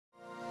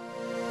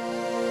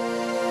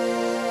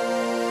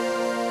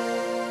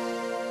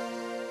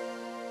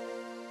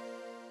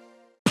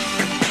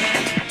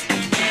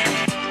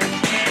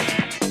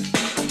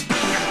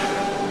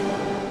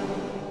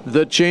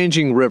The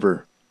changing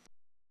river.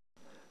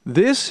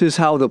 This is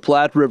how the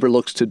Platte River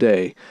looks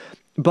today,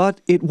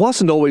 but it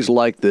wasn't always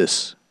like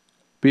this.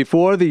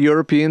 Before the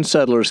European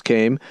settlers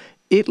came,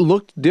 it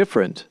looked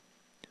different.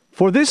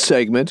 For this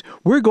segment,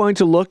 we're going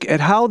to look at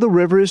how the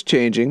river is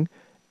changing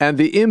and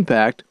the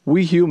impact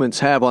we humans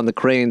have on the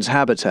crane's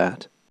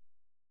habitat.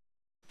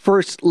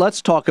 First,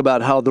 let's talk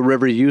about how the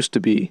river used to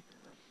be.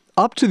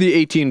 Up to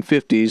the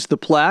 1850s, the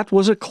Platte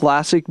was a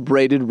classic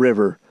braided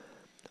river.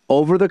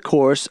 Over the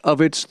course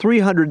of its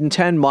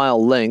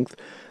 310-mile length,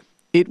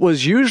 it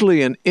was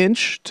usually an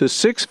inch to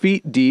 6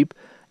 feet deep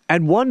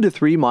and 1 to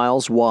 3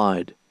 miles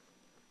wide.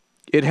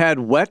 It had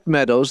wet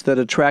meadows that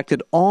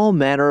attracted all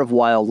manner of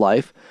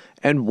wildlife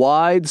and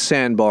wide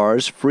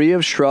sandbars free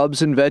of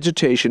shrubs and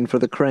vegetation for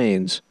the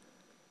cranes.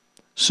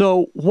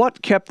 So,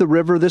 what kept the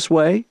river this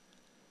way?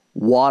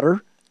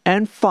 Water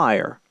and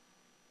fire.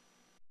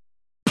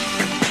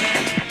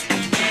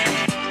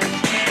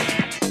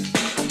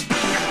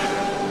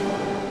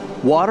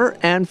 Water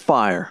and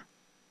fire.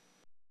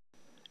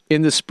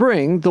 In the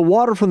spring, the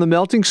water from the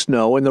melting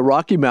snow in the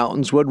Rocky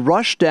Mountains would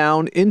rush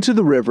down into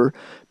the river,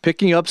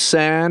 picking up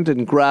sand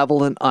and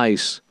gravel and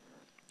ice.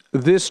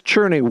 This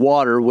churning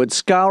water would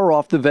scour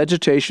off the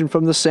vegetation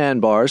from the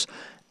sandbars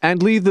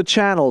and leave the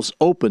channels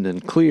open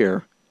and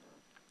clear.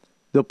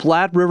 The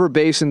Platte River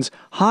Basin's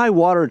high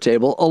water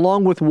table,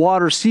 along with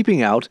water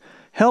seeping out,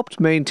 helped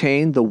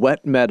maintain the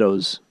wet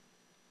meadows.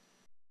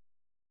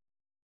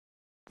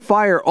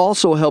 Fire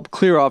also helped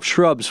clear off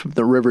shrubs from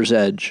the river's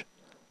edge.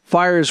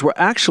 Fires were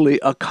actually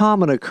a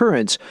common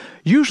occurrence,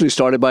 usually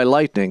started by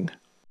lightning.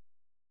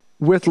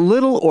 With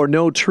little or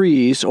no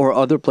trees or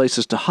other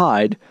places to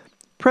hide,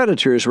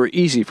 predators were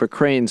easy for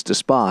cranes to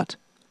spot.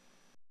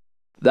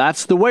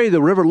 That's the way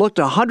the river looked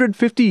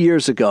 150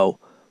 years ago,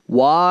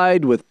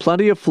 wide with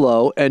plenty of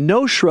flow and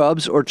no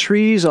shrubs or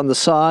trees on the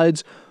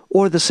sides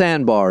or the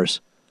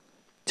sandbars.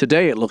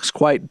 Today it looks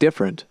quite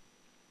different.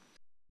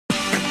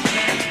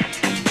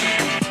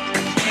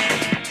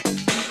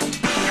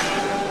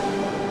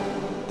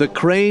 The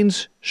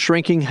crane's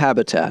shrinking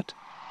habitat.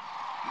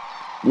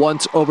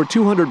 Once, over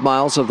 200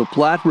 miles of the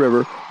Platte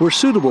River were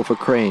suitable for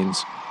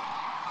cranes.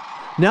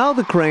 Now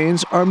the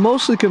cranes are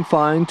mostly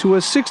confined to a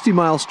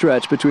 60-mile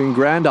stretch between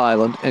Grand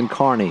Island and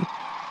Kearney.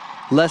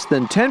 Less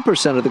than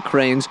 10% of the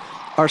cranes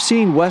are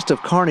seen west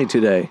of Kearney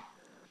today.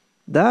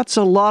 That's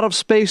a lot of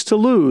space to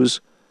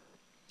lose.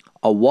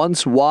 A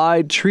once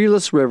wide,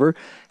 treeless river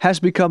has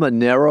become a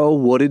narrow,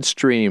 wooded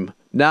stream,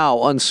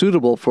 now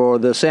unsuitable for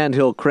the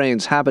sandhill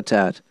crane's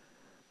habitat.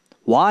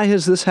 Why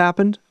has this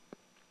happened?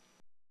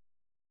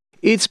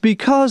 It's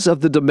because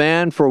of the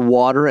demand for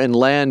water and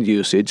land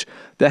usage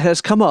that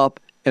has come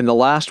up in the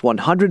last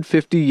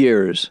 150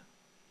 years.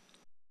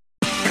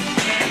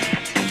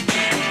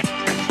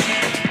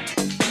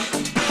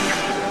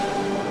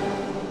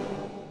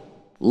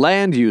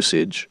 Land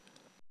usage.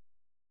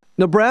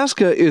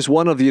 Nebraska is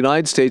one of the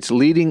United States'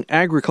 leading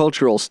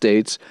agricultural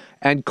states,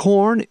 and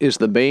corn is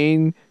the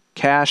main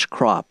cash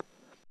crop.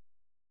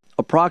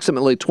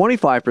 Approximately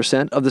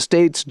 25% of the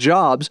state's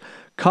jobs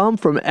come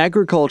from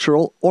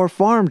agricultural or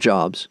farm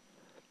jobs.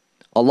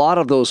 A lot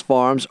of those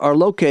farms are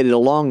located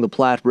along the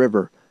Platte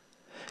River.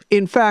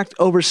 In fact,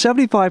 over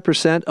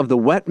 75% of the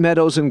wet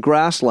meadows and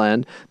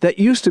grassland that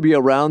used to be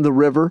around the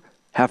river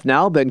have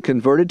now been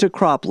converted to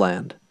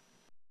cropland.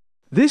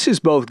 This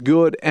is both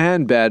good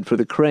and bad for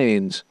the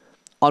cranes.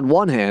 On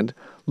one hand,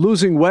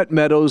 losing wet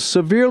meadows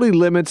severely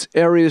limits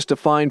areas to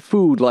find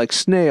food like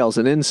snails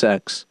and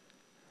insects.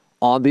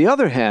 On the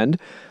other hand,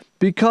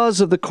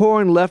 because of the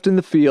corn left in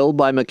the field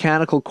by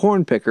mechanical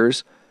corn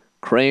pickers,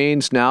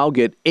 cranes now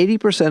get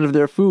 80% of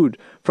their food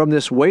from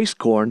this waste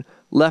corn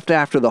left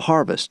after the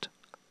harvest.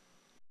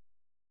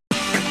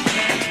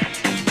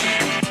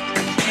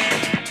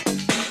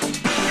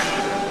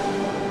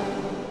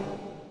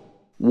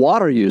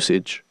 Water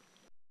usage.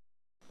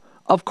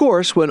 Of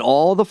course, when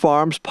all the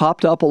farms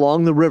popped up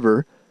along the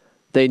river,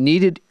 they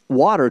needed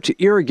water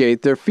to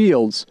irrigate their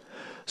fields.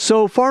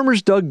 So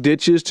farmers dug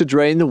ditches to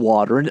drain the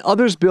water, and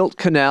others built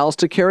canals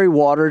to carry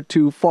water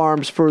to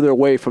farms further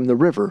away from the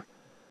river.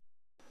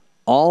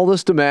 All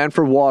this demand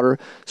for water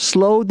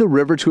slowed the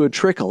river to a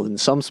trickle in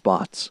some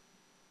spots.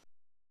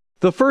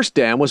 The first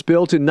dam was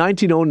built in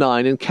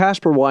 1909 in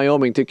Casper,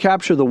 Wyoming to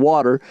capture the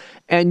water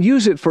and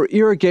use it for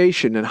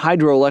irrigation and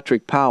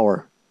hydroelectric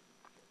power.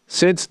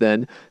 Since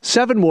then,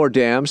 7 more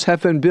dams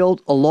have been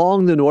built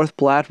along the North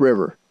Platte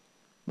River.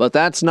 But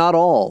that's not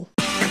all.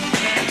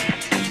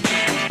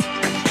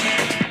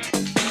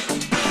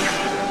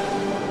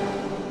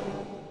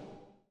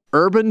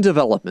 Urban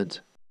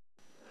development.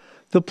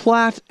 The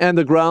Platte and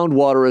the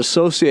groundwater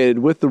associated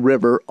with the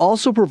river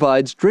also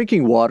provides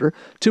drinking water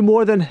to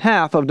more than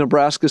half of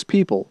Nebraska's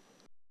people.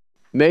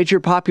 Major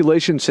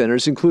population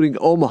centers including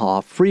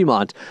Omaha,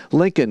 Fremont,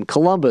 Lincoln,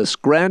 Columbus,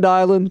 Grand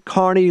Island,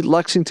 Kearney,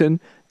 Lexington,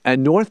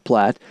 and North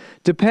Platte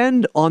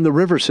depend on the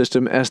river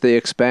system as they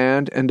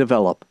expand and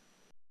develop.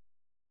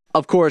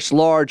 Of course,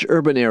 large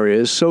urban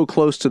areas so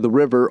close to the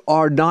river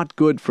are not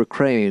good for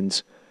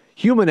cranes.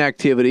 Human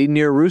activity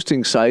near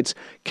roosting sites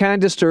can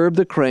disturb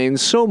the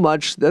cranes so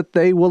much that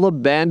they will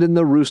abandon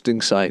the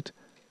roosting site.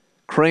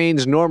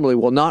 Cranes normally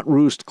will not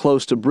roost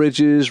close to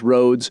bridges,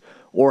 roads,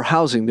 or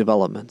housing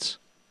developments.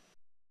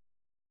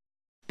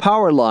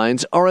 Power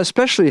lines are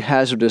especially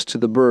hazardous to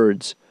the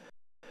birds.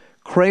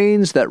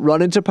 Cranes that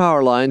run into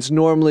power lines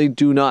normally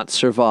do not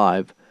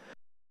survive.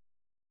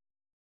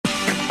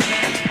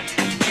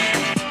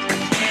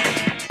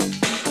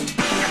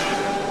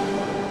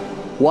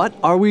 What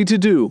are we to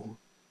do?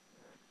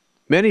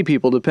 Many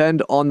people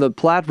depend on the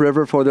Platte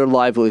River for their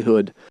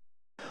livelihood.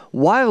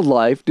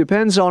 Wildlife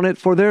depends on it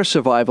for their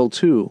survival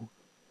too.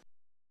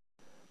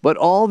 But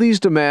all these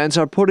demands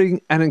are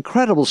putting an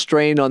incredible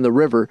strain on the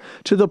river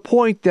to the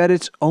point that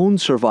its own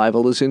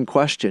survival is in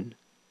question.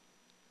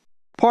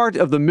 Part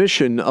of the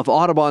mission of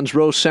Audubon's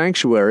Row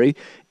Sanctuary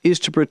is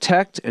to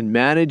protect and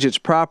manage its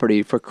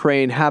property for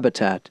crane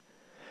habitat.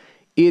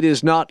 It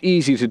is not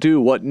easy to do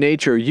what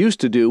nature used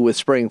to do with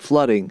spring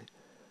flooding,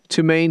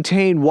 to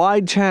maintain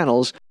wide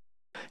channels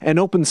and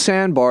open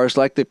sandbars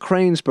like the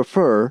cranes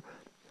prefer.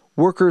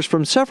 Workers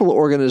from several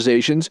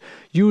organizations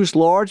use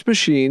large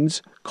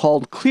machines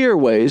called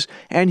clearways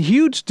and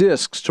huge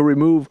discs to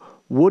remove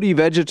woody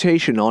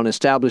vegetation on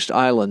established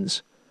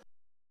islands.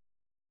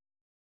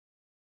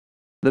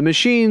 The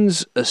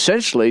machines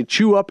essentially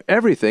chew up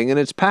everything in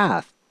its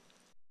path.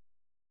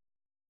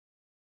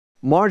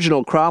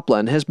 Marginal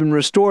cropland has been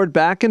restored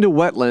back into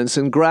wetlands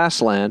and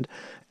grassland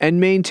and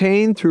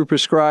maintained through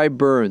prescribed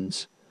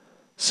burns.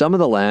 Some of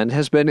the land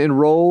has been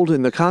enrolled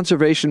in the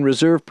Conservation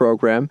Reserve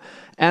Program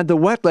and the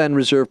Wetland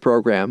Reserve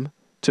Program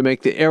to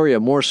make the area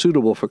more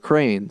suitable for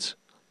cranes.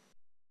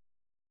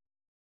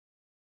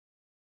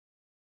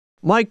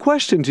 My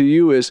question to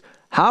you is,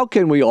 how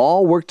can we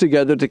all work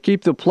together to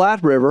keep the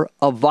Platte River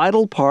a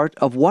vital part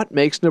of what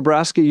makes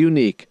Nebraska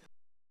unique?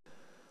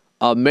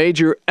 A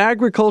major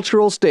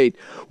agricultural state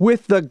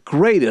with the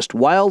greatest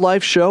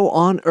wildlife show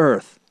on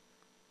earth.